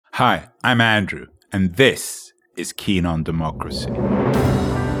Hi, I'm Andrew, and this is Keen on Democracy.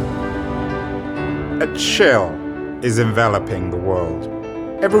 A chill is enveloping the world.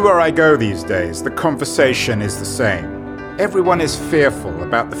 Everywhere I go these days, the conversation is the same. Everyone is fearful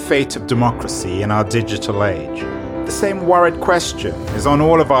about the fate of democracy in our digital age. The same worried question is on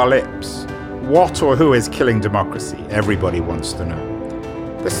all of our lips. What or who is killing democracy? Everybody wants to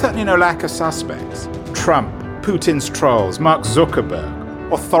know. There's certainly no lack of suspects. Trump, Putin's trolls, Mark Zuckerberg,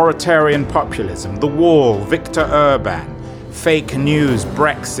 authoritarian populism, the wall, Viktor Orban, fake news,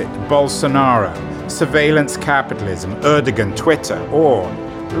 Brexit, Bolsonaro, surveillance capitalism, Erdogan, Twitter, or,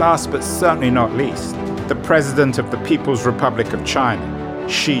 last but certainly not least, the president of the People's Republic of China,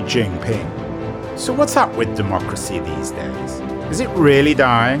 Xi Jinping. So what's up with democracy these days? Is it really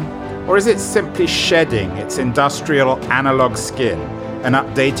dying? Or is it simply shedding its industrial analog skin and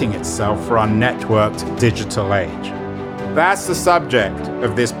updating itself for our networked digital age? That's the subject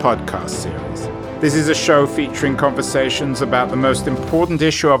of this podcast series. This is a show featuring conversations about the most important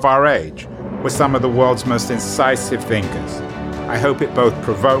issue of our age with some of the world's most incisive thinkers. I hope it both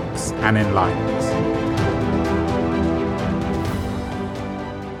provokes and enlightens.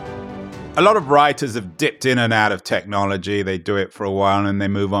 A lot of writers have dipped in and out of technology. They do it for a while and they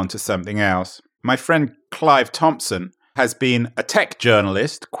move on to something else. My friend Clive Thompson has been a tech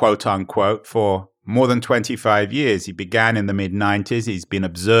journalist, quote unquote, for more than 25 years. He began in the mid-90s. He's been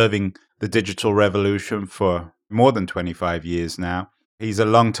observing the digital revolution for more than 25 years now. He's a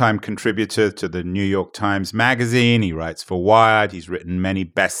longtime contributor to the New York Times Magazine. He writes for Wired. He's written many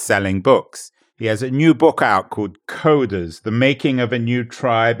best-selling books. He has a new book out called Coders, The Making of a New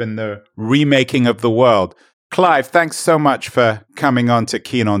Tribe and the Remaking of the World. Clive, thanks so much for coming on to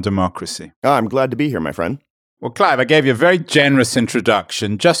Keen on Democracy. Oh, I'm glad to be here, my friend. Well, Clive, I gave you a very generous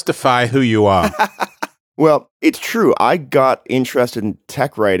introduction. Justify who you are. Well, it's true. I got interested in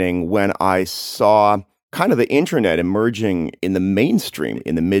tech writing when I saw kind of the internet emerging in the mainstream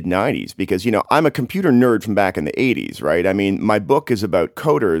in the mid-90s because, I'm a computer nerd from back in the 80s, right? I mean, my book is about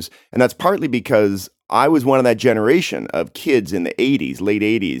coders, and that's partly because I was one of that generation of kids in the 80s, late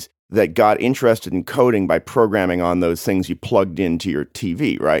 80s, that got interested in coding by programming on those things you plugged into your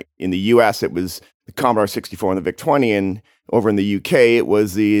TV, right? In the US, it was the Commodore 64 and the VIC-20, and over in the UK, it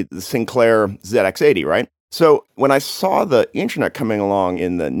was the Sinclair ZX80, right? So when I saw the internet coming along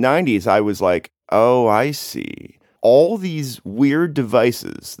in the 90s, I was like, oh, I see. All these weird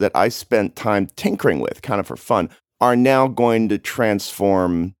devices that I spent time tinkering with, kind of for fun, are now going to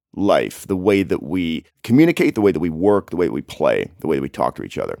transform life, the way that we communicate, the way that we work, the way that we play, the way that we talk to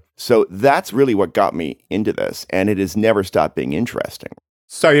each other. So that's really what got me into this, and it has never stopped being interesting.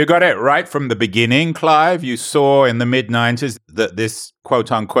 So you got it right from the beginning, Clive. You saw in the mid-90s that this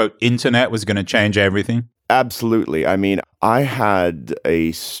quote-unquote internet was going to change everything? Absolutely. I mean, I had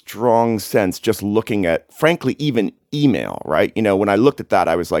a strong sense just looking at, frankly, even email, right? When I looked at that,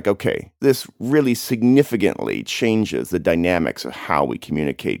 I was like, okay, this really significantly changes the dynamics of how we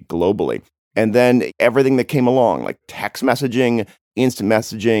communicate globally. And then everything that came along, like text messaging, instant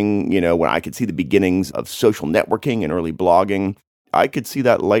messaging, when I could see the beginnings of social networking and early blogging, I could see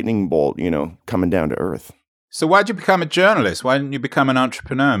that lightning bolt, coming down to earth. So why'd you become a journalist? Why didn't you become an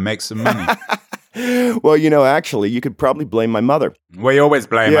entrepreneur and make some money? Well, actually, you could probably blame my mother. We always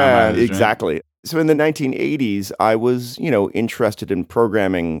blame our mothers. Yeah, exactly. Right? So in the 1980s, I was, interested in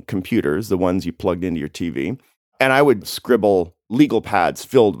programming computers, the ones you plugged into your TV. And I would scribble legal pads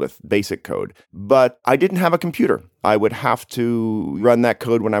filled with basic code. But I didn't have a computer. I would have to run that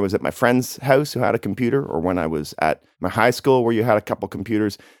code when I was at my friend's house who had a computer, or when I was at my high school where you had a couple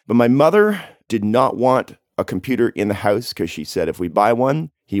computers. But my mother did not want a computer in the house because she said, if we buy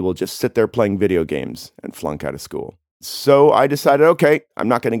one, he will just sit there playing video games and flunk out of school. So I decided, okay, I'm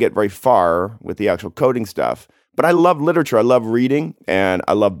not going to get very far with the actual coding stuff. But I love literature. I love reading, and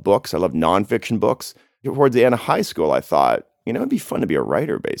I love books. I love nonfiction books. Towards the end of high school, I thought, it'd be fun to be a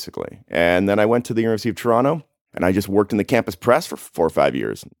writer, basically. And then I went to the University of Toronto, and I just worked in the campus press for 4 or 5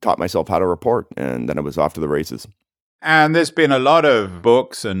 years, taught myself how to report, and then I was off to the races. And there's been a lot of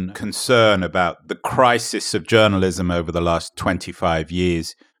books and concern about the crisis of journalism over the last 25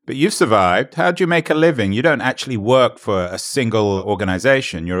 years. But you've survived. How do you make a living? You don't actually work for a single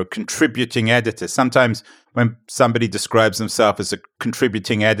organization. You're a contributing editor. Sometimes when somebody describes themselves as a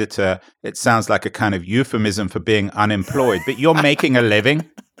contributing editor, it sounds like a kind of euphemism for being unemployed. But you're making a living?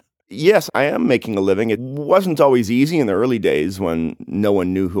 Yes, I am making a living. It wasn't always easy in the early days when no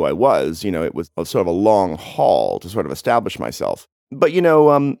one knew who I was. It was sort of a long haul to sort of establish myself. But,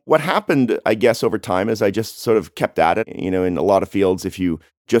 what happened, I guess, over time is I just sort of kept at it. In a lot of fields, if you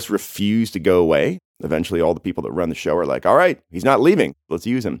just refuse to go away, eventually all the people that run the show are like, all right, he's not leaving. Let's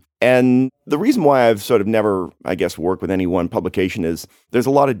use him. And the reason why I've sort of never, I guess, worked with any one publication is there's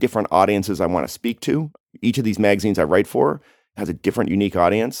a lot of different audiences I want to speak to. Each of these magazines I write for has a different, unique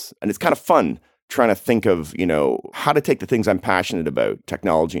audience. And it's kind of fun trying to think of, how to take the things I'm passionate about,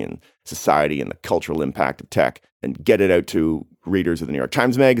 technology and society and the cultural impact of tech, and get it out to readers of the New York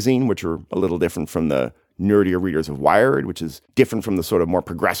Times Magazine, which are a little different from the nerdier readers of Wired, which is different from the sort of more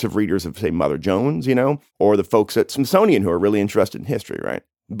progressive readers of, say, Mother Jones, or the folks at Smithsonian who are really interested in history, right?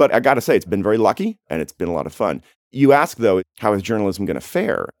 But I got to say, it's been very lucky, and it's been a lot of fun. You ask, though, how is journalism going to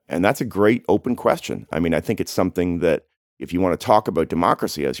fare? And that's a great open question. I mean, I think it's something that if you want to talk about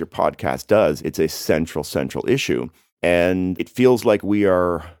democracy, as your podcast does, it's a central issue. And it feels like we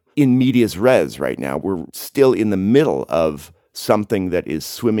are in medias res right now. We're still in the middle of something that is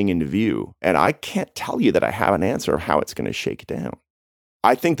swimming into view. And I can't tell you that I have an answer of how it's going to shake down.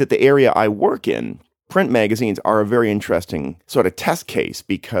 I think that the area I work in, print magazines, are a very interesting sort of test case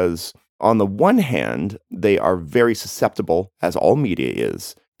because on the one hand, they are very susceptible, as all media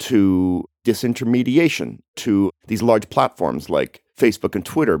is, to disintermediation, to these large platforms like Facebook and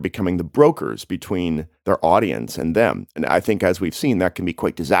Twitter becoming the brokers between their audience and them. And I think, as we've seen, that can be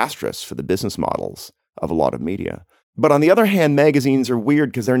quite disastrous for the business models of a lot of media. But on the other hand, magazines are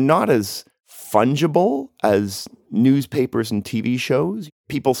weird because they're not as fungible as newspapers and TV shows.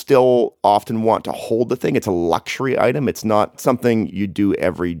 People still often want to hold the thing. It's a luxury item. It's not something you do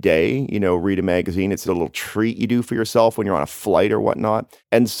every day, read a magazine. It's a little treat you do for yourself when you're on a flight or whatnot.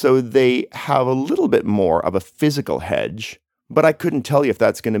 And so they have a little bit more of a physical hedge, but I couldn't tell you if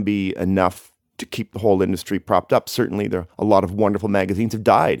that's going to be enough to keep the whole industry propped up. Certainly, a lot of wonderful magazines have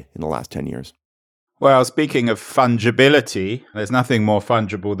died in the last 10 years. Well, speaking of fungibility, there's nothing more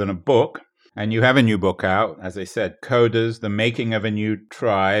fungible than a book. And you have a new book out, as I said, Coders, The Making of a New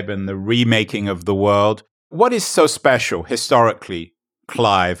Tribe and the Remaking of the World. What is so special historically,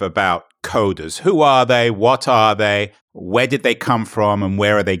 Clive, about coders? Who are they? What are they? Where did they come from? And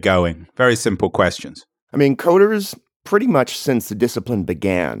where are they going? Very simple questions. I mean, coders, pretty much since the discipline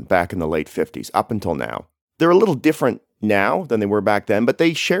began back in the late 50s, up until now, they're a little different now than they were back then, but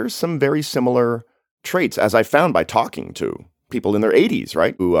they share some very similar traits, as I found by talking to people in their 80s,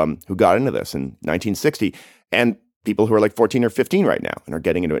 right, who got into this in 1960, and people who are like 14 or 15 right now and are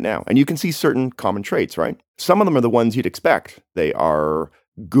getting into it now. And you can see certain common traits, right? Some of them are the ones you'd expect. They are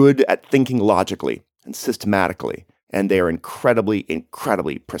good at thinking logically and systematically, and they are incredibly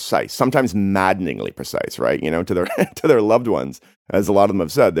precise, sometimes maddeningly precise, right, to their to their loved ones. As a lot of them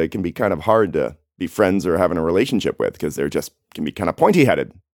have said, they can be kind of hard to be friends or having a relationship with because they're just can be kind of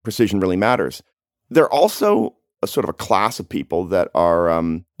pointy-headed. Precision really matters. They're also a sort of a class of people that are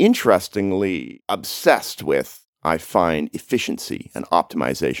interestingly obsessed with, I find, efficiency and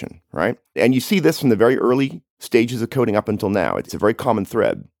optimization, right? And you see this from the very early stages of coding up until now. It's a very common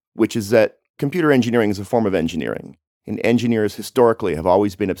thread, which is that computer engineering is a form of engineering. And engineers historically have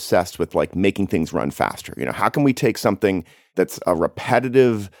always been obsessed with making things run faster. How can we take something that's a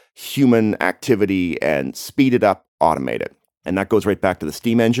repetitive human activity and speed it up, automate it? And that goes right back to the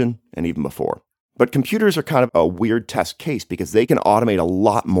steam engine and even before. But computers are kind of a weird test case because they can automate a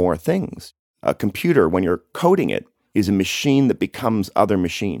lot more things. A computer, when you're coding it, is a machine that becomes other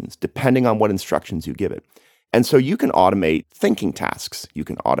machines, depending on what instructions you give it. And so you can automate thinking tasks. You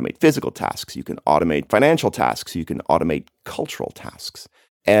can automate physical tasks. You can automate financial tasks. You can automate cultural tasks.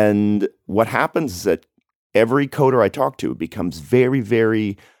 And what happens is that every coder I talk to becomes very,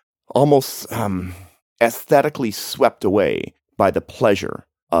 very almost aesthetically swept away by the pleasure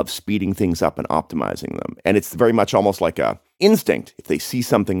of speeding things up and optimizing them. And it's very much almost like a instinct. If they see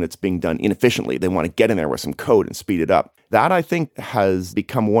something that's being done inefficiently, they want to get in there with some code and speed it up. That, I think, has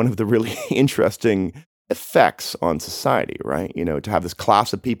become one of the really interesting effects on society, right? To have this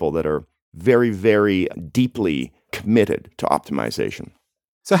class of people that are very, very deeply committed to optimization.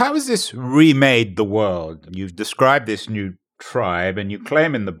 So how has this remade the world? You've described this new tribe, and you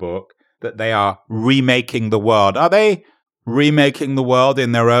claim in the book that they are remaking the world. Are they remaking the world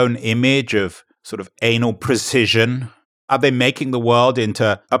in their own image of sort of anal precision? Are they making the world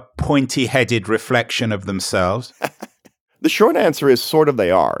into a pointy-headed reflection of themselves? The short answer is sort of they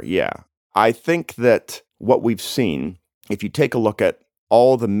are, yeah. I think that what we've seen, if you take a look at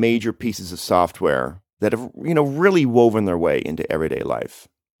all the major pieces of software that have, really woven their way into everyday life,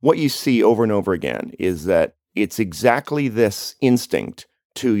 what you see over and over again is that it's exactly this instinct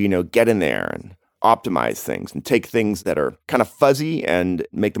to, get in there and optimize things and take things that are kind of fuzzy and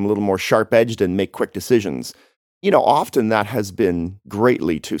make them a little more sharp-edged and make quick decisions. Often that has been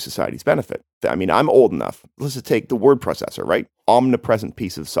greatly to society's benefit. I mean, I'm old enough. Let's just take the word processor, right? Omnipresent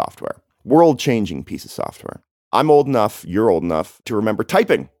piece of software. World-changing piece of software. I'm old enough, you're old enough to remember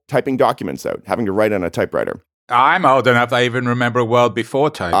typing typing documents out, having to write on a typewriter. I'm old enough, I even remember a world before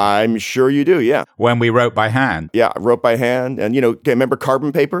typing. I'm sure you do, yeah. When we wrote by hand. Yeah, wrote by hand. And, remember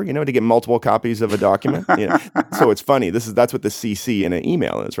carbon paper, to get multiple copies of a document? So it's funny. That's what the CC in an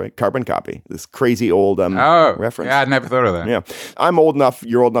email is, right? Carbon copy. This crazy old reference. Yeah, I'd never thought of that. Yeah.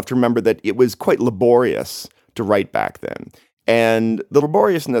 You're old enough to remember that it was quite laborious to write back then. And the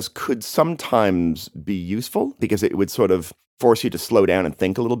laboriousness could sometimes be useful because it would sort of force you to slow down and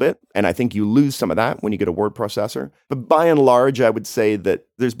think a little bit. And I think you lose some of that when you get a word processor. But by and large, I would say that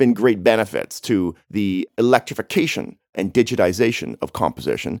there's been great benefits to the electrification and digitization of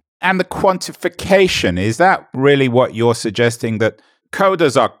composition. And the quantification, is that really what you're suggesting, that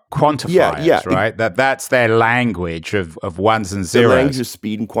coders are quantifiers, right? That's their language of ones and zeros. The language of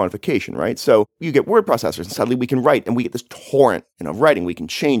speed and quantification, right? So you get word processors and suddenly we can write and we get this torrent of writing. We can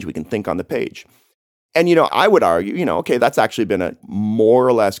change, we can think on the page. And, I would argue, okay, that's actually been a more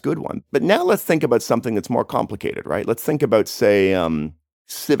or less good one. But now let's think about something that's more complicated, right? Let's think about, say,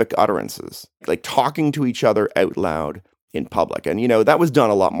 civic utterances, like talking to each other out loud in public. And, that was done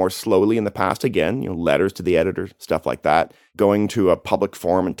a lot more slowly in the past. Again, letters to the editor, stuff like that, going to a public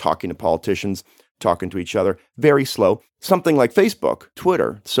forum and talking to politicians, talking to each other, very slow. Something like Facebook,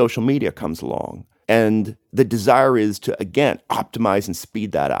 Twitter, social media comes along. And the desire is to, again, optimize and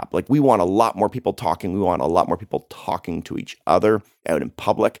speed that up. Like, we want a lot more people talking. We want a lot more people talking to each other out in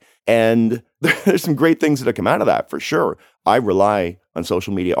public. And there's some great things that have come out of that, for sure. I rely on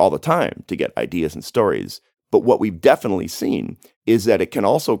social media all the time to get ideas and stories. But what we've definitely seen is that it can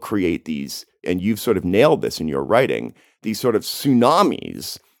also create these, and you've sort of nailed this in your writing, these sort of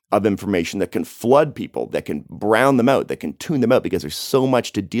tsunamis of information that can flood people, that can brown them out, that can tune them out because there's so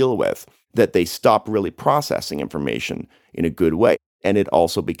much to deal with that they stop really processing information in a good way. And it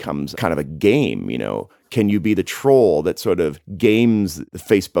also becomes kind of a game, Can you be the troll that sort of games the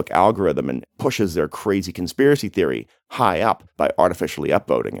Facebook algorithm and pushes their crazy conspiracy theory high up by artificially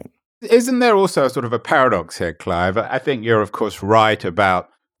upvoting it? Isn't there also sort of a paradox here, Clive? I think you're, of course, right about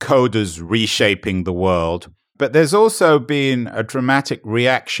coders reshaping the world. But there's also been a dramatic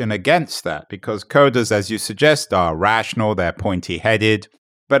reaction against that because coders, as you suggest, are rational, they're pointy-headed.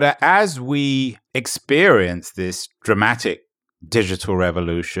 But as we experience this dramatic digital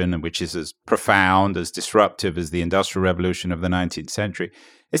revolution, which is as profound, as disruptive as the Industrial Revolution of the 19th century,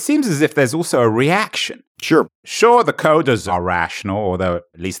 it seems as if there's also a reaction. Sure, the coders are rational, although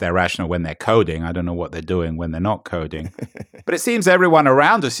at least they're rational when they're coding. I don't know what they're doing when they're not coding. But it seems everyone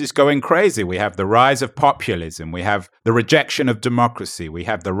around us is going crazy. We have the rise of populism. We have the rejection of democracy. We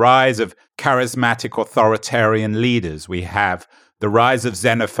have the rise of charismatic authoritarian leaders. We have the rise of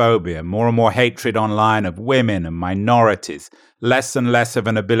xenophobia, more and more hatred online of women and minorities, less and less of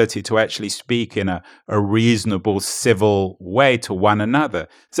an ability to actually speak in a reasonable, civil way to one another.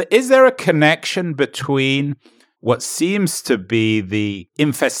 So is there a connection between what seems to be the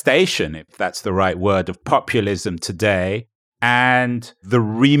infestation, if that's the right word, of populism today and the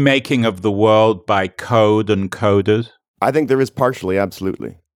remaking of the world by code and coders? I think there is partially,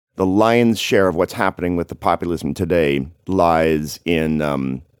 absolutely. The lion's share of what's happening with the populism today lies in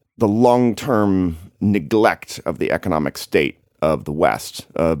the long-term neglect of the economic state of the West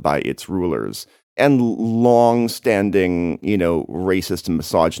by its rulers and long-standing, racist and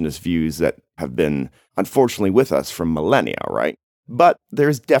misogynist views that have been, unfortunately, with us for millennia, right? But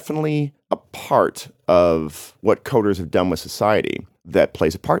there's definitely a part of what coders have done with society that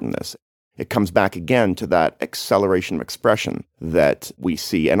plays a part in this. It comes back again to that acceleration of expression that we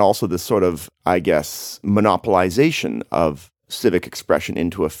see, and also this sort of, monopolization of civic expression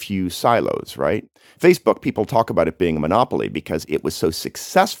into a few silos, right? Facebook, people talk about it being a monopoly because it was so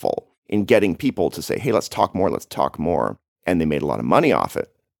successful in getting people to say, hey, let's talk more. And they made a lot of money off it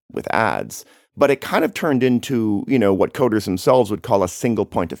with ads. But it kind of turned into, what coders themselves would call a single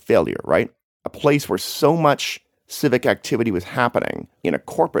point of failure, right? A place where so much civic activity was happening in a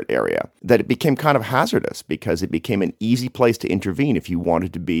corporate area that it became kind of hazardous because it became an easy place to intervene if you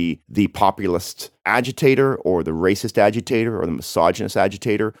wanted to be the populist agitator or the racist agitator or the misogynist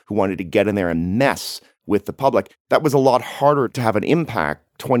agitator who wanted to get in there and mess with the public. That was a lot harder to have an impact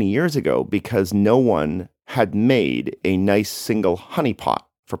 20 years ago because no one had made a nice single honeypot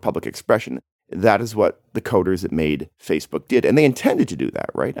for public expression. That is what the coders that made Facebook did. And they intended to do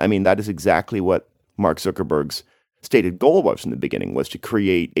that, right? I mean, that is exactly what Mark Zuckerberg's stated goal was in the beginning, was to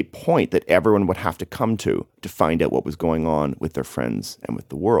create a point that everyone would have to come to find out what was going on with their friends and with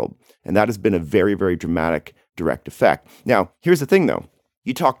the world. And that has been a very, very dramatic direct effect. Now, here's the thing, though.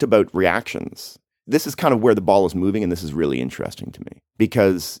 You talked about reactions. This is kind of where the ball is moving, and this is really interesting to me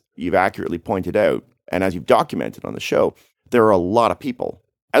because you've accurately pointed out, and as you've documented on the show, there are a lot of people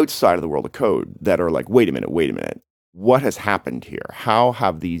outside of the world of code that are like, wait a minute. What has happened here? How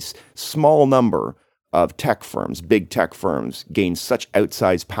have these small number of tech firms, big tech firms, gained such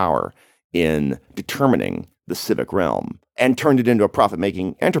outsized power in determining the civic realm and turned it into a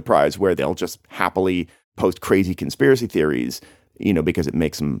profit-making enterprise where they'll just happily post crazy conspiracy theories, because it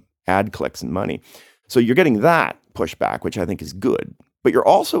makes them ad clicks and money. So you're getting that pushback, which I think is good. But you're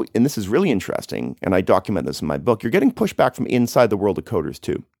also, and this is really interesting, and I document this in my book, you're getting pushback from inside the world of coders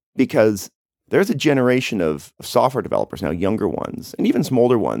too, because there's a generation of software developers now, younger ones, and even some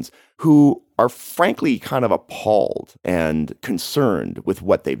older ones, who are frankly kind of appalled and concerned with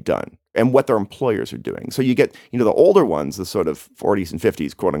what they've done and what their employers are doing. So you get, the older ones, the sort of 40s and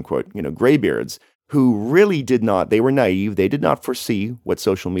 50s, quote unquote, graybeards, who really they were naive. They did not foresee what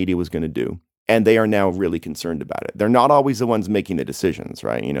social media was going to do. And they are now really concerned about it. They're not always the ones making the decisions,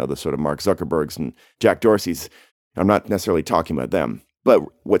 right? The sort of Mark Zuckerbergs and Jack Dorseys. I'm not necessarily talking about them. But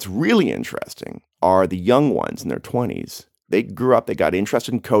what's really interesting are the young ones in their 20s. They grew up, they got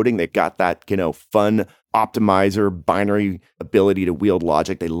interested in coding, they got that, fun optimizer, binary ability to wield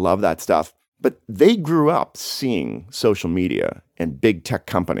logic. They love that stuff. But they grew up seeing social media and big tech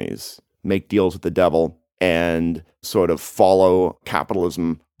companies make deals with the devil and sort of follow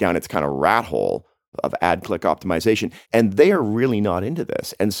capitalism down its kind of rat hole of ad click optimization. And they are really not into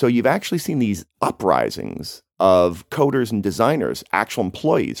this. And so you've actually seen these uprisings of coders and designers, actual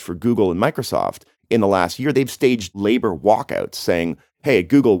employees for Google and Microsoft in the last year. They've staged labor walkouts saying, hey, at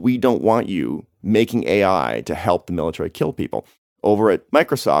Google, we don't want you making AI to help the military kill people. Over at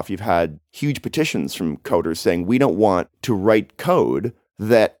Microsoft, you've had huge petitions from coders saying, we don't want to write code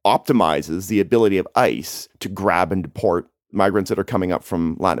that optimizes the ability of ICE to grab and deport migrants that are coming up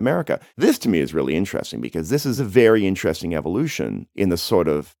from Latin America. This to me is really interesting because this is a very interesting evolution in the sort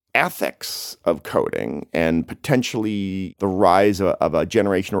of ethics of coding and potentially the rise of a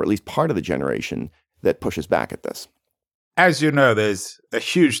generation, or at least part of the generation, that pushes back at this. As you know, there's a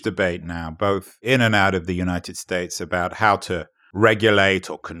huge debate now, both in and out of the United States, about how to regulate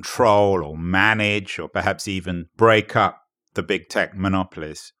or control or manage or perhaps even break up the big tech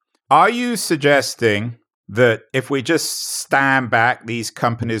monopolies. Are you suggesting that if we just stand back, these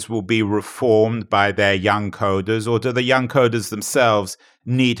companies will be reformed by their young coders, or do the young coders themselves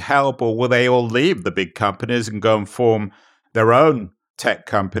need help, or will they all leave the big companies and go and form their own tech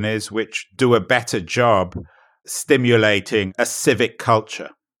companies which do a better job stimulating a civic culture?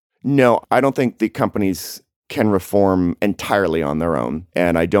 No, I don't think the companies can reform entirely on their own.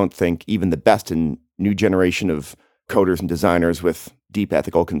 And I don't think even the best and new generation of coders and designers with deep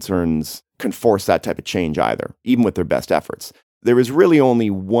ethical concerns can force that type of change either, even with their best efforts. There is really only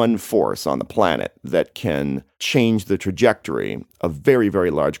one force on the planet that can change the trajectory of very,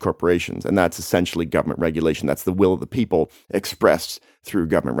 very large corporations, and that's essentially government regulation. That's the will of the people expressed through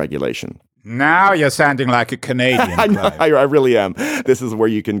government regulation. Now you're sounding like a Canadian. I know, I really am. This is where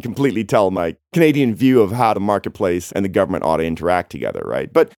you can completely tell my Canadian view of how the marketplace and the government ought to interact together,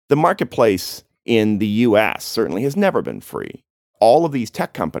 right? But the marketplace in the US certainly has never been free. All of these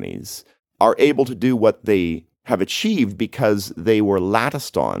tech companies are able to do what they have achieved because they were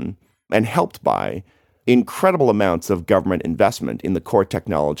latticed on and helped by incredible amounts of government investment in the core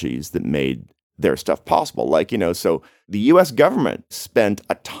technologies that made their stuff possible. So the US government spent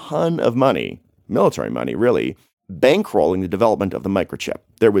a ton of money, military money really, bankrolling the development of the microchip.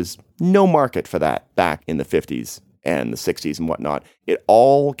 There was no market for that back in the 50s and the 60s and whatnot. It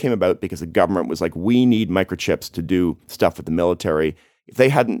all came about because the government was like, we need microchips to do stuff with the military. If they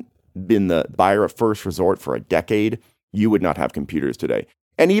hadn't been the buyer of first resort for a decade, you would not have computers today.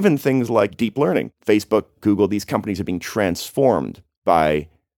 And even things like deep learning, Facebook, Google, these companies are being transformed by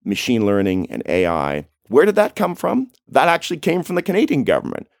machine learning and AI. Where did that come from? That actually came from the Canadian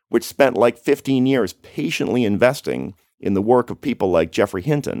government, which spent like 15 years patiently investing in the work of people like Geoffrey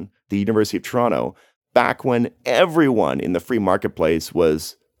Hinton, the University of Toronto, back when everyone in the free marketplace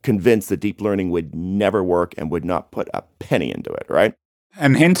was convinced that deep learning would never work and would not put a penny into it, right?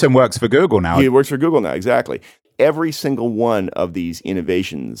 And Hinton works for Google now. He works for Google now, exactly. Every single one of these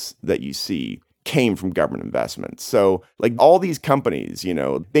innovations that you see came from government investments. So like all these companies,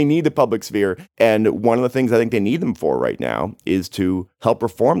 they need the public sphere. And one of the things I think they need them for right now is to help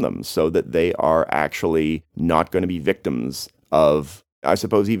reform them so that they are actually not going to be victims of, I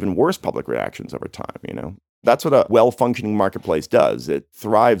suppose, even worse public reactions over time, That's what a well-functioning marketplace does. It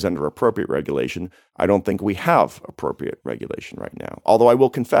thrives under appropriate regulation. I don't think we have appropriate regulation right now. Although I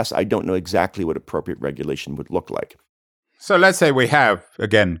will confess, I don't know exactly what appropriate regulation would look like. So let's say we have,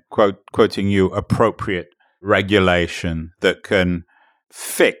 again, quoting you, appropriate regulation that can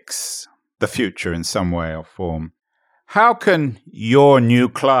fix the future in some way or form. How can your new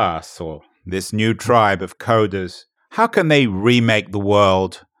class or this new tribe of coders, how can they remake the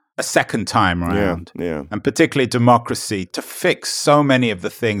world a second time around? Yeah. And particularly democracy to fix so many of the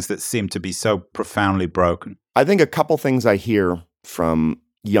things that seem to be so profoundly broken? I think a couple things I hear from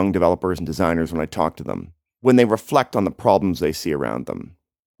young developers and designers when I talk to them, when they reflect on the problems they see around them.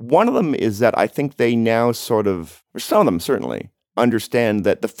 One of them is that I think they now sort of, or some of them certainly, understand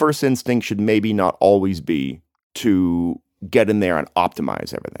that the first instinct should maybe not always be to get in there and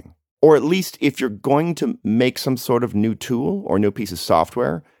optimize everything. Or at least if you're going to make some sort of new tool or new piece of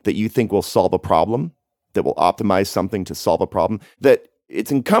software that you think will solve a problem, that will optimize something to solve a problem, that it's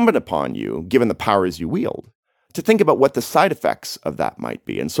incumbent upon you, given the powers you wield, to think about what the side effects of that might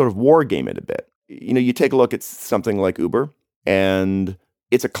be and sort of war game it a bit. You know, you take a look at something like Uber, and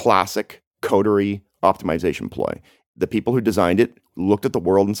it's a classic coterie optimization ploy. The people who designed it looked at the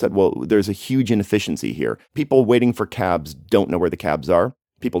world and said, well, there's a huge inefficiency here. People waiting for cabs don't know where the cabs are.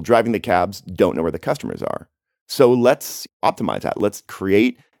 People driving the cabs don't know where the customers are. So let's optimize that. Let's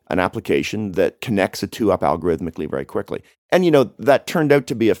create an application that connects the two up algorithmically very quickly. And, you know, that turned out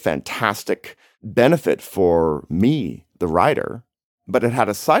to be a fantastic benefit for me, the rider, but it had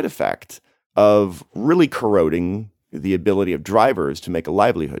a side effect of really corroding the ability of drivers to make a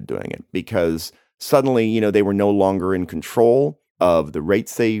livelihood doing it, because suddenly, you know, they were no longer in control of the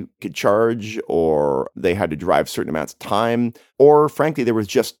rates they could charge, or they had to drive certain amounts of time, or frankly, there was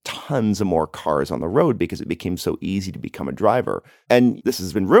just tons of more cars on the road because it became so easy to become a driver. And this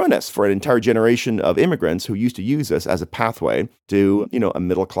has been ruinous for an entire generation of immigrants who used to use this as a pathway to, you know, a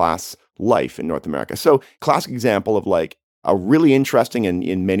middle-class life in North America. So classic example of like a really interesting and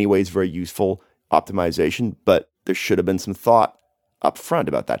in many ways very useful optimization, but there should have been some thought up front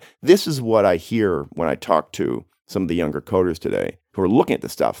about that. This is what I hear when I talk to some of the younger coders today who are looking at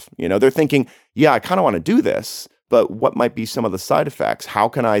this stuff. You know, they're thinking, yeah, I kind of want to do this, but what might be some of the side effects? How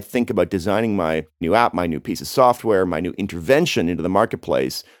can I think about designing my new app, my new piece of software, my new intervention into the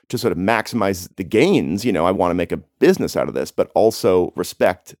marketplace to sort of maximize the gains? You know, I want to make a business out of this, but also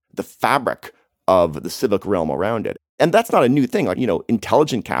respect the fabric of the civic realm around it. And that's not a new thing. Like, you know,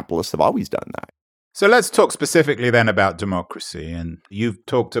 intelligent capitalists have always done that. So let's talk specifically then about democracy. And you've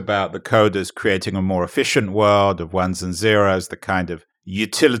talked about the coders creating a more efficient world of ones and zeros, the kind of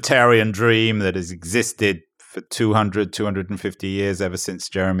utilitarian dream that has existed for 250 years ever since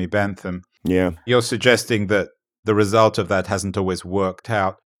Jeremy Bentham. Yeah. You're suggesting that the result of that hasn't always worked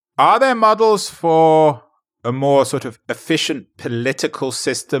out. Are there models for a more sort of efficient political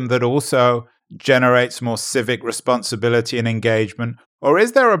system that also generates more civic responsibility and engagement? Or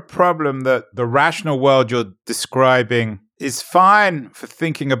is there a problem that the rational world you're describing is fine for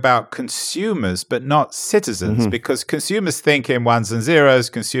thinking about consumers, but not citizens? Because consumers think in ones and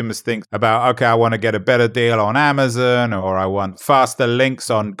zeros. Consumers think about, okay, I want to get a better deal on Amazon, or I want faster links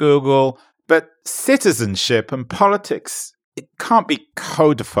on Google. But citizenship and politics, it can't be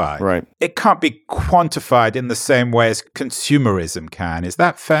codified. Right. It can't be quantified in the same way as consumerism can. Is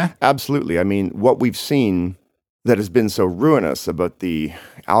that fair? Absolutely. I mean, what we've seen that has been so ruinous about the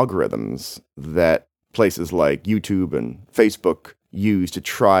algorithms that places like YouTube and Facebook use to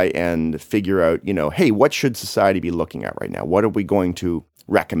try and figure out, you know, hey, what should society be looking at right now? What are we going to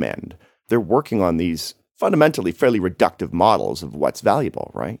recommend? They're working on these fundamentally fairly reductive models of what's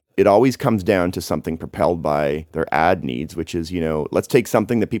valuable, right? It always comes down to something propelled by their ad needs, which is, you know, let's take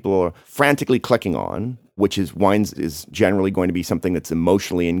something that people are frantically clicking on, which is wines is generally going to be something that's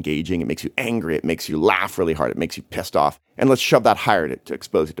emotionally engaging. It makes you angry. It makes you laugh really hard. It makes you pissed off. And let's shove that higher to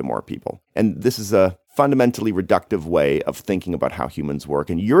expose it to more people. And this is a fundamentally reductive way of thinking about how humans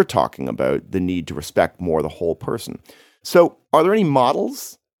work. And you're talking about the need to respect more the whole person. So are there any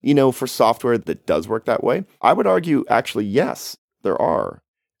models, you know, for software that does work that way? I would argue, actually, yes, there are.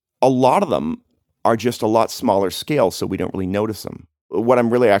 A lot of them are just a lot smaller scale, so we don't really notice them. What I'm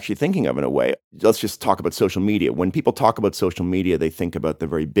really actually thinking of in a way, let's just talk about social media. When people talk about social media, they think about the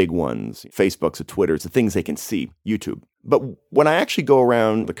very big ones, Facebooks, the Twitters, the things they can see, YouTube. But when I actually go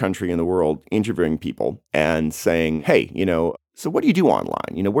around the country and the world interviewing people and saying, hey, you know, so what do you do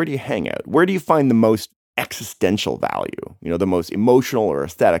online? You know, where do you hang out? Where do you find the most existential value? You know, the most emotional or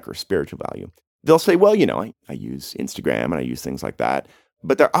aesthetic or spiritual value? They'll say, well, you know, I use Instagram and I use things like that.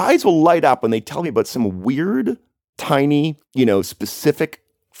 But their eyes will light up when they tell me about some weird, tiny, you know, specific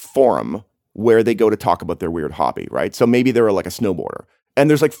forum where they go to talk about their weird hobby, right? So maybe they're like a snowboarder. And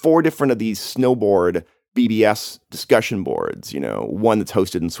there's like 4 different of these snowboard BBS discussion boards, you know, one that's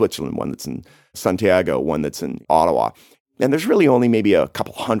hosted in Switzerland, one that's in Santiago, one that's in Ottawa. And there's really only maybe a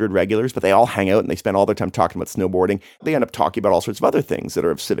couple hundred regulars, but they all hang out and they spend all their time talking about snowboarding. They end up talking about all sorts of other things that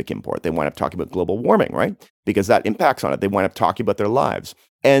are of civic import. They wind up talking about global warming, right? Because that impacts on it. They wind up talking about their lives.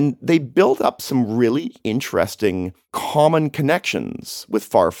 And they build up some really interesting common connections with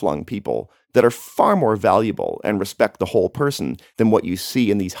far-flung people that are far more valuable and respect the whole person than what you see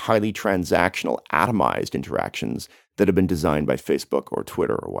in these highly transactional, atomized interactions that have been designed by Facebook or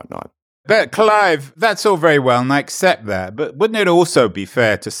Twitter or whatnot. But Clive, that's all very well, and I accept that. But wouldn't it also be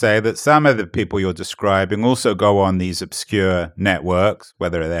fair to say that some of the people you're describing also go on these obscure networks,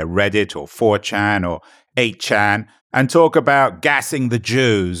 whether they're Reddit or 4chan or 8chan, and talk about gassing the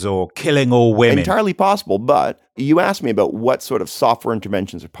Jews or killing all women? Entirely possible, but you asked me about what sort of software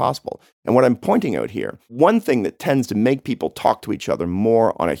interventions are possible. And what I'm pointing out here, one thing that tends to make people talk to each other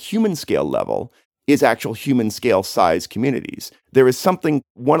more on a human scale level is actual human scale size communities. There is something,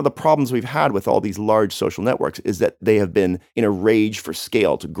 one of the problems we've had with all these large social networks is that they have been in a rage for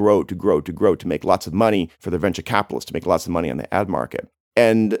scale, to grow, to make lots of money for the venture capitalists, to make lots of money on the ad market.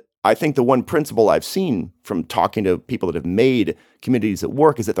 And I think the one principle I've seen from talking to people that have made communities that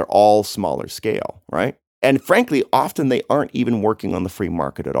work is that they're all smaller scale, right? And frankly, often they aren't even working on the free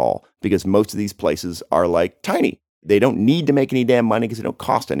market at all because most of these places are like tiny. They don't need to make any damn money because they don't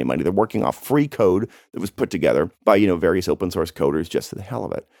cost any money. They're working off free code that was put together by, various open source coders just for the hell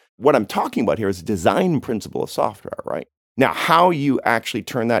of it. What I'm talking about here is a design principle of software, right? Now, how you actually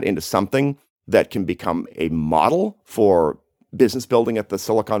turn that into something that can become a model for business building at the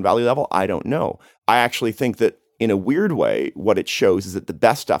Silicon Valley level, I don't know. I actually think that in a weird way, what it shows is that the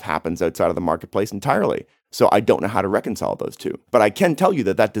best stuff happens outside of the marketplace entirely. So I don't know how to reconcile those two. But I can tell you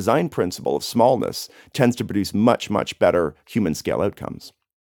that that design principle of smallness tends to produce much, much better human scale outcomes.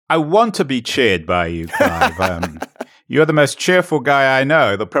 I want to be cheered by you, Clive. You're the most cheerful guy I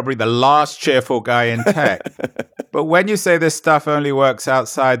know, probably the last cheerful guy in tech. But when you say this stuff only works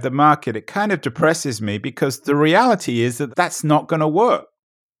outside the market, it kind of depresses me because the reality is that that's not going to work.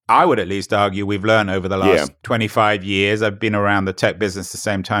 I would at least argue we've learned over the last 25 years, I've been around the tech business the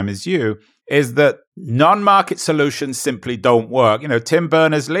same time as you, is that non-market solutions simply don't work. Tim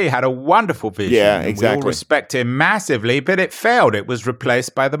Berners-Lee had a wonderful vision. Yeah, exactly. We all respect him massively, but it failed. It was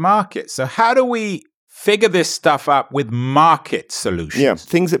replaced by the market. So how do we figure this stuff up with market solutions? Yeah,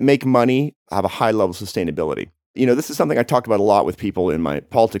 things that make money have a high level of sustainability. This is something I talked about a lot with people in my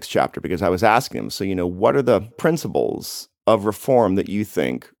politics chapter because I was asking them, so, what are the principles of reform that you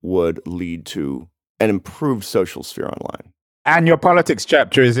think would lead to an improved social sphere online? And your politics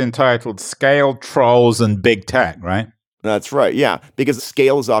chapter is entitled Scale, Trolls, and Big Tech, right? That's right, yeah, because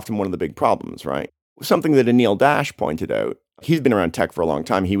scale is often one of the big problems, right? Something that Anil Dash pointed out, he's been around tech for a long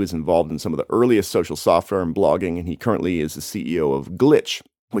time. He was involved in some of the earliest social software and blogging, and he currently is the CEO of Glitch,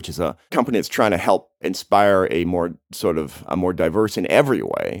 which is a company that's trying to help inspire a more diverse in every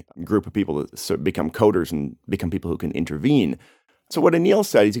way group of people to become coders and become people who can intervene. So what Anil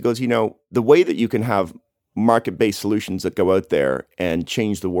said is he goes, the way that you can have market-based solutions that go out there and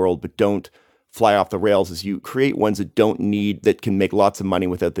change the world but don't fly off the rails is you create ones that can make lots of money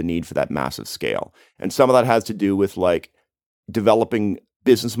without the need for that massive scale. And some of that has to do with developing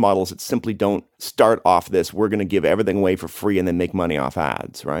business models that simply don't start off this, we're going to give everything away for free and then make money off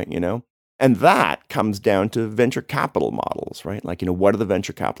ads, right? And that comes down to venture capital models, right? What are the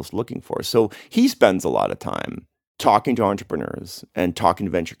venture capitalists looking for? So he spends a lot of time talking to entrepreneurs and talking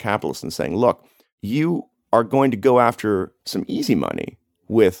to venture capitalists and saying, look, you are going to go after some easy money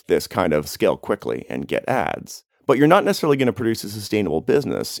with this kind of scale quickly and get ads. But you're not necessarily going to produce a sustainable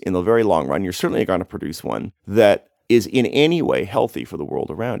business in the very long run. You're certainly going to produce one that is in any way healthy for the world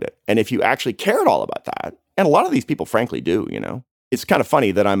around it. And if you actually cared all about that, and a lot of these people frankly do, it's kind of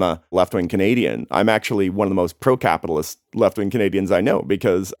funny that I'm a left-wing Canadian. I'm actually one of the most pro-capitalist left-wing Canadians I know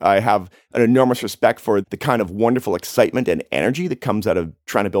because I have an enormous respect for the kind of wonderful excitement and energy that comes out of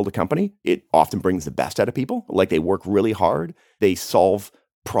trying to build a company. It often brings the best out of people. They work really hard. They solve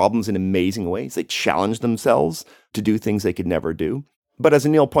problems in amazing ways. They challenge themselves to do things they could never do. But as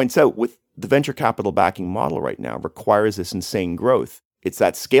Anil points out, with the venture capital backing model right now requires this insane growth. It's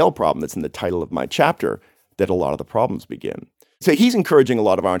that scale problem that's in the title of my chapter that a lot of the problems begin. So he's encouraging a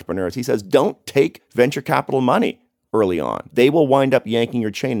lot of entrepreneurs. He says, don't take venture capital money early on. They will wind up yanking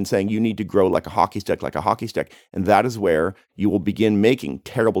your chain and saying you need to grow like a hockey stick. And that is where you will begin making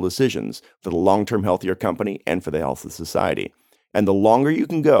terrible decisions for the long-term health of your company and for the health of society. And the longer you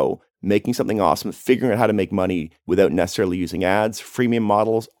can go making something awesome, figuring out how to make money without necessarily using ads, freemium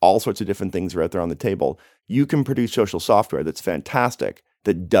models, all sorts of different things are out there on the table, you can produce social software that's fantastic,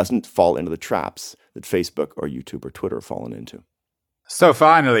 that doesn't fall into the traps that Facebook or YouTube or Twitter have fallen into. So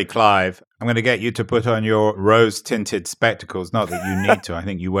finally, Clive, I'm going to get you to put on your rose-tinted spectacles. Not that you need to. I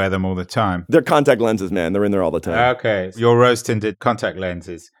think you wear them all the time. They're contact lenses, man. They're in there all the time. Okay. Your rose-tinted contact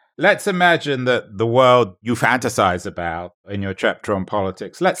lenses. Let's imagine that the world you fantasize about in your chapter on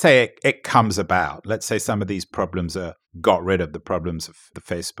politics, let's say it comes about. Let's say some of these problems are got rid of, the problems of the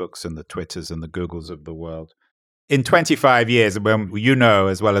Facebooks and the Twitters and the Googles of the world. In 25 years, when you know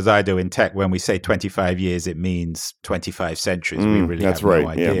as well as I do in tech, when we say 25 years, it means 25 centuries. We really have no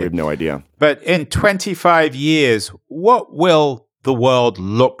idea. Yeah, we have no idea. But in 25 years, what will the world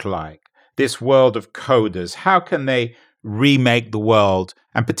look like? This world of coders, how can they remake the world,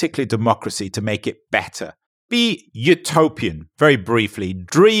 and particularly democracy, to make it better? Be utopian, very briefly.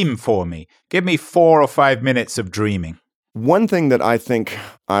 Dream for me. Give me 4 or 5 minutes of dreaming. One thing that I think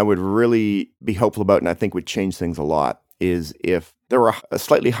I would really be hopeful about, and I think would change things a lot, is if there were a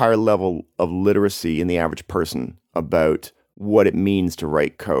slightly higher level of literacy in the average person about what it means to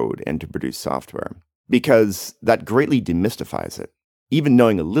write code and to produce software, because that greatly demystifies it. Even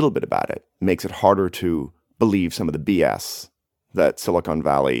knowing a little bit about it makes it harder to believe some of the BS that Silicon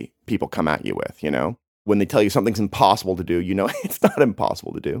Valley people come at you with, you know? When they tell you something's impossible to do, you know it's not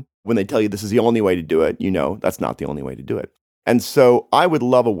impossible to do. When they tell you this is the only way to do it, you know that's not the only way to do it. And so I would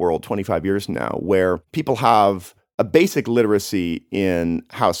love a world 25 years from now where people have a basic literacy in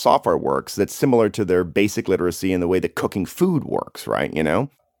how software works that's similar to their basic literacy in the way that cooking food works, right? You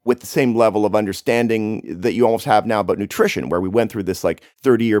know? With the same level of understanding that you almost have now about nutrition, where we went through this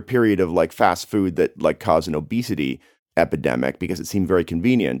 30-year period of fast food that caused an obesity epidemic because it seemed very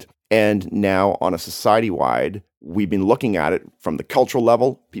convenient. And now on a society-wide, we've been looking at it from the cultural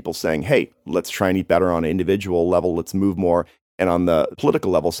level, people saying, hey, let's try and eat better on an individual level, let's move more. And on the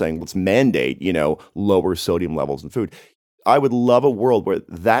political level saying, let's mandate, lower sodium levels in food. I would love a world where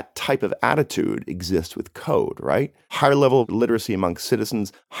that type of attitude exists with code, right? Higher level of literacy amongst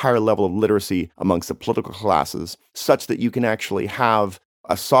citizens, higher level of literacy amongst the political classes, such that you can actually have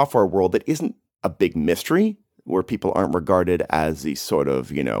a software world that isn't a big mystery, where people aren't regarded as these sort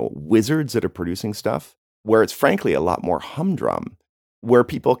of, wizards that are producing stuff, where it's frankly a lot more humdrum, where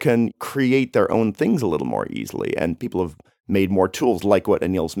people can create their own things a little more easily. And people have made more tools like what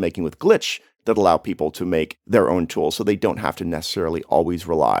Anil's making with Glitch that allow people to make their own tools so they don't have to necessarily always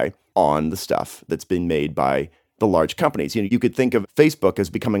rely on the stuff that's been made by the large companies. You could think of Facebook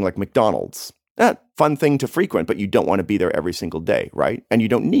as becoming like McDonald's. Fun thing to frequent, but you don't want to be there every single day, right? And you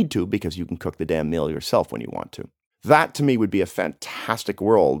don't need to because you can cook the damn meal yourself when you want to. That, to me, would be a fantastic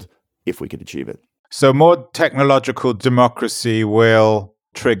world if we could achieve it. So more technological democracy will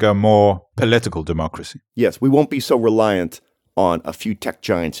trigger more political democracy. Yes, we won't be so reliant on a few tech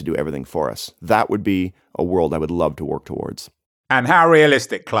giants to do everything for us. That would be a world I would love to work towards. And how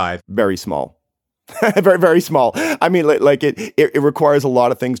realistic, Clive? Very small. Very, very small. I mean, it requires a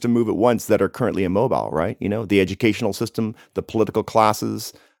lot of things to move at once that are currently immobile, right? The educational system, the political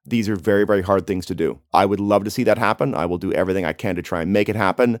classes, these are very, very hard things to do. I would love to see that happen. I will do everything I can to try and make it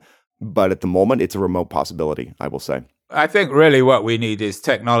happen. But at the moment, it's a remote possibility, I will say. I think really what we need is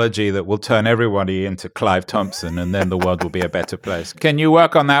technology that will turn everybody into Clive Thompson, and then the world will be a better place. Can you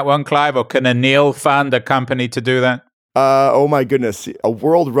work on that one, Clive, or can Anil fund a company to do that? Oh my goodness. A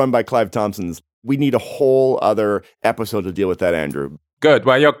world run by Clive Thompsons. We need a whole other episode to deal with that, Andrew. Good.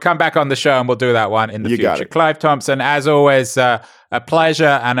 Well, you'll come back on the show and we'll do that one in the future. Got it. Clive Thompson, as always, a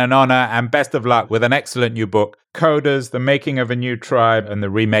pleasure and an honor, and best of luck with an excellent new book, Coders, The Making of a New Tribe and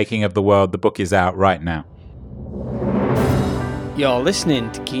the Remaking of the World. The book is out right now. You're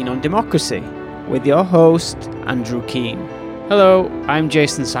listening to Keen on Democracy with your host, Andrew Keen. Hello, I'm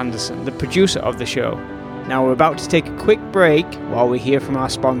Jason Sanderson, the producer of the show. Now we're about to take a quick break while we hear from our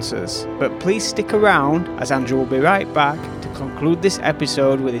sponsors, but please stick around as Andrew will be right back to conclude this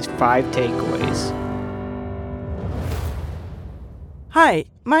episode with his 5 takeaways. Hi,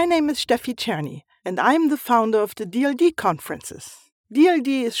 my name is Steffi Czerny, and I'm the founder of the DLD conferences.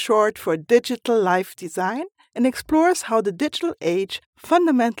 DLD is short for Digital Life Design and explores how the digital age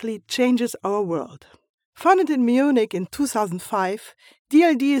fundamentally changes our world. Founded in Munich in 2005,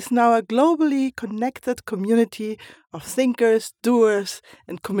 DLD is now a globally connected community of thinkers, doers,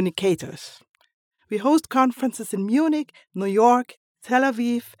 and communicators. We host conferences in Munich, New York, Tel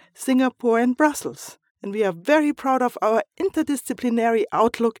Aviv, Singapore, and Brussels. And we are very proud of our interdisciplinary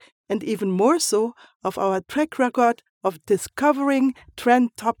outlook and even more so of our track record of discovering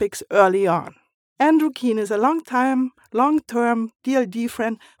trend topics early on. Andrew Keen is a long-term DLD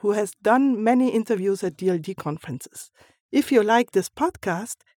friend who has done many interviews at DLD conferences. If you like this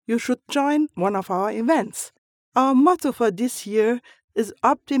podcast, you should join one of our events. Our motto for this year is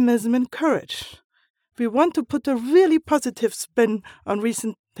optimism and courage. We want to put a really positive spin on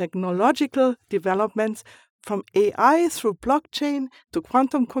recent technological developments from AI through blockchain to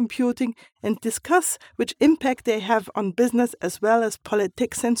quantum computing and discuss which impact they have on business as well as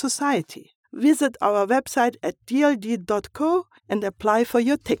politics and society. Visit our website at dld.co and apply for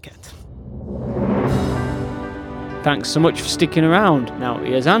your ticket. Thanks so much for sticking around. Now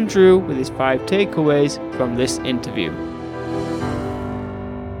here's Andrew with his 5 takeaways from this interview.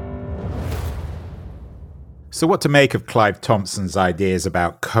 So what to make of Clive Thompson's ideas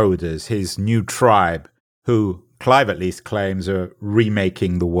about coders, his new tribe, who Clive at least claims are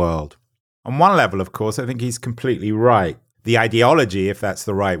remaking the world? On one level, of course, I think he's completely right. The ideology, if that's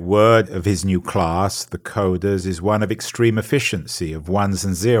the right word, of his new class, the coders, is one of extreme efficiency, of ones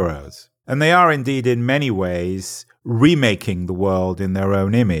and zeros. And they are indeed in many ways remaking the world in their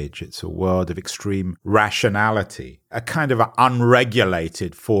own image. It's a world of extreme rationality, a kind of an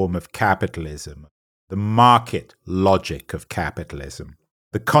unregulated form of capitalism, the market logic of capitalism.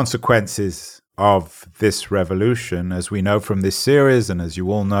 The consequences of this revolution, as we know from this series and as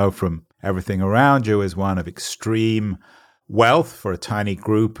you all know from everything around you, is one of extreme wealth for a tiny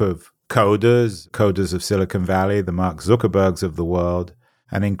group of coders of Silicon Valley, the Mark Zuckerbergs of the world,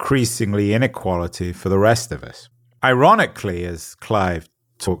 and increasingly inequality for the rest of us. Ironically, as Clive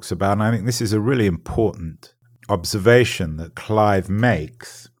talks about, and I think this is a really important observation that Clive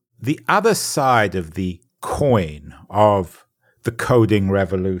makes, the other side of the coin of the coding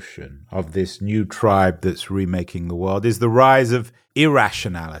revolution, of this new tribe that's remaking the world, is the rise of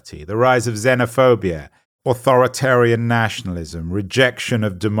irrationality, the rise of xenophobia, authoritarian nationalism, rejection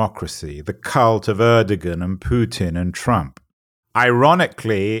of democracy, the cult of Erdogan and Putin and Trump.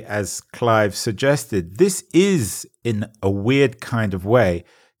 Ironically, as Clive suggested, this is, in a weird kind of way,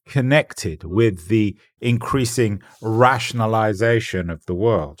 connected with the increasing rationalization of the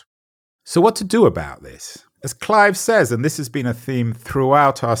world. So what to do about this? As Clive says, and this has been a theme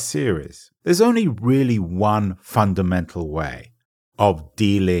throughout our series, there's only really one fundamental way of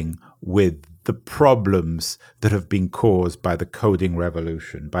dealing with the problems that have been caused by the coding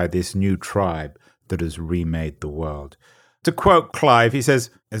revolution, by this new tribe that has remade the world. To quote Clive, he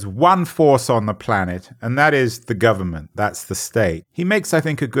says, there's one force on the planet, and that is the government, that's the state. He makes, I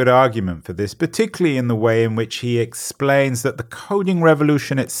think, a good argument for this, particularly in the way in which he explains that the coding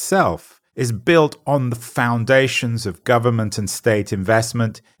revolution itself is built on the foundations of government and state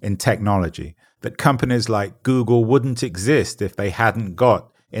investment in technology, that companies like Google wouldn't exist if they hadn't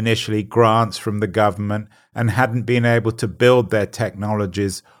got initially grants from the government and hadn't been able to build their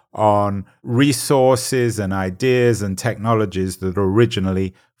technologies on resources and ideas and technologies that are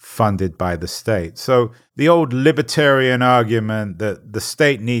originally funded by the state. So the old libertarian argument that the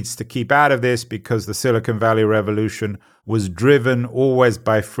state needs to keep out of this because the Silicon Valley revolution was driven always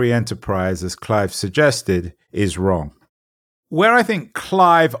by free enterprise, as Clive suggested, is wrong. Where I think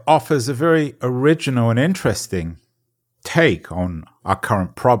Clive offers a very original and interesting take on our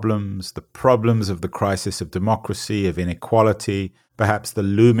current problems, the problems of the crisis of democracy, of inequality, perhaps the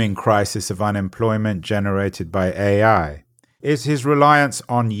looming crisis of unemployment generated by AI, is his reliance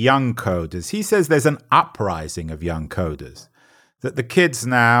on young coders. He says there's an uprising of young coders, that the kids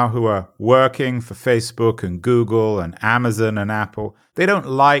now who are working for Facebook and Google and Amazon and Apple, they don't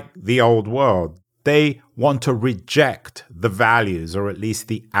like the old world. They want to reject the values, or at least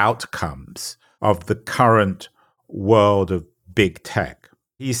the outcomes, of the current world of big tech.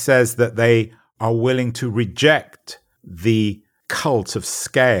 He says that they are willing to reject the cult of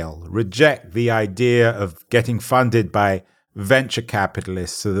scale, reject the idea of getting funded by venture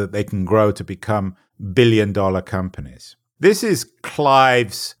capitalists so that they can grow to become billion-dollar companies. This is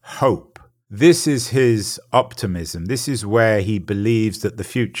Clive's hope. This is his optimism. This is where he believes that the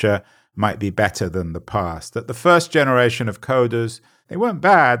future might be better than the past. That the first generation of coders, they weren't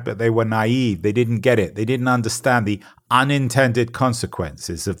bad, but they were naive. They didn't get it. They didn't understand the unintended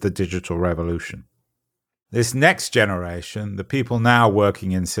consequences of the digital revolution. This next generation, the people now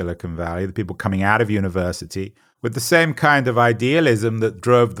working in Silicon Valley, the people coming out of university, with the same kind of idealism that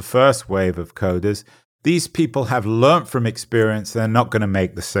drove the first wave of coders, these people have learnt from experience they're not going to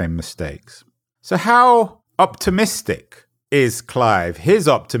make the same mistakes. So how optimistic is Clive? His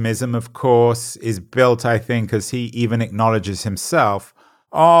optimism, of course, is built, I think, as he even acknowledges himself,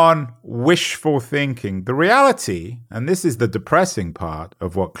 on wishful thinking. The reality, and this is the depressing part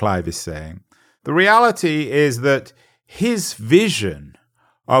of what Clive is saying, the reality is that his vision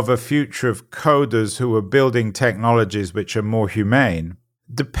of a future of coders who are building technologies which are more humane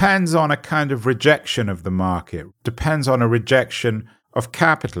depends on a kind of rejection of the market, depends on a rejection of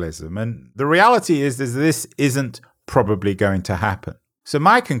capitalism. And the reality is this isn't probably going to happen. So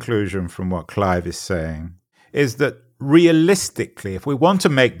my conclusion from what Clive is saying is that realistically, if we want to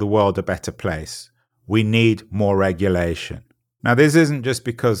make the world a better place, we need more regulation. Now, this isn't just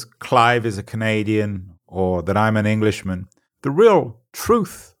because Clive is a Canadian or that I'm an Englishman. The real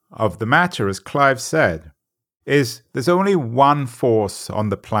truth of the matter, as Clive said, is there's only one force on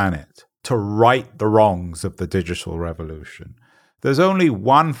the planet to right the wrongs of the digital revolution. There's only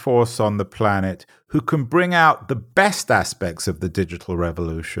one force on the planet who can bring out the best aspects of the digital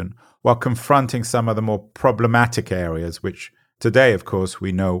revolution while confronting some of the more problematic areas, which today, of course,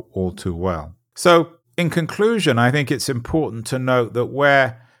 we know all too well. So, in conclusion, I think it's important to note that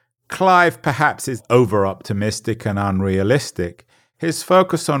where Clive perhaps is over-optimistic and unrealistic, his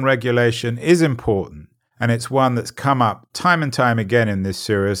focus on regulation is important, and it's one that's come up time and time again in this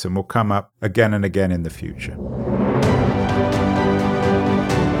series and will come up again and again in the future.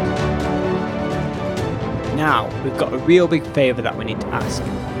 Now, we've got a real big favour that we need to ask.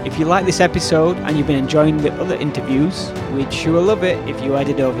 If you like this episode and you've been enjoying the other interviews, we'd sure love it if you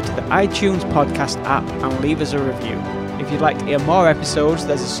headed over to the iTunes podcast app and leave us a review. If you'd like to hear more episodes,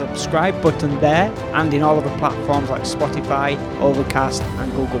 there's a subscribe button there and in all of the platforms like Spotify, Overcast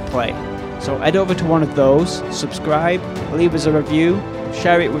and Google Play. So head over to one of those, subscribe, leave us a review,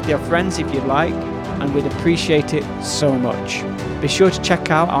 share it with your friends if you'd like, and we'd appreciate it so much. Be sure to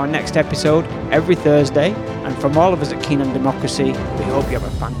check out our next episode every Thursday, and from all of us at Keen on Democracy, we hope you have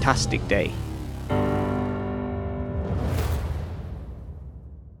a fantastic day.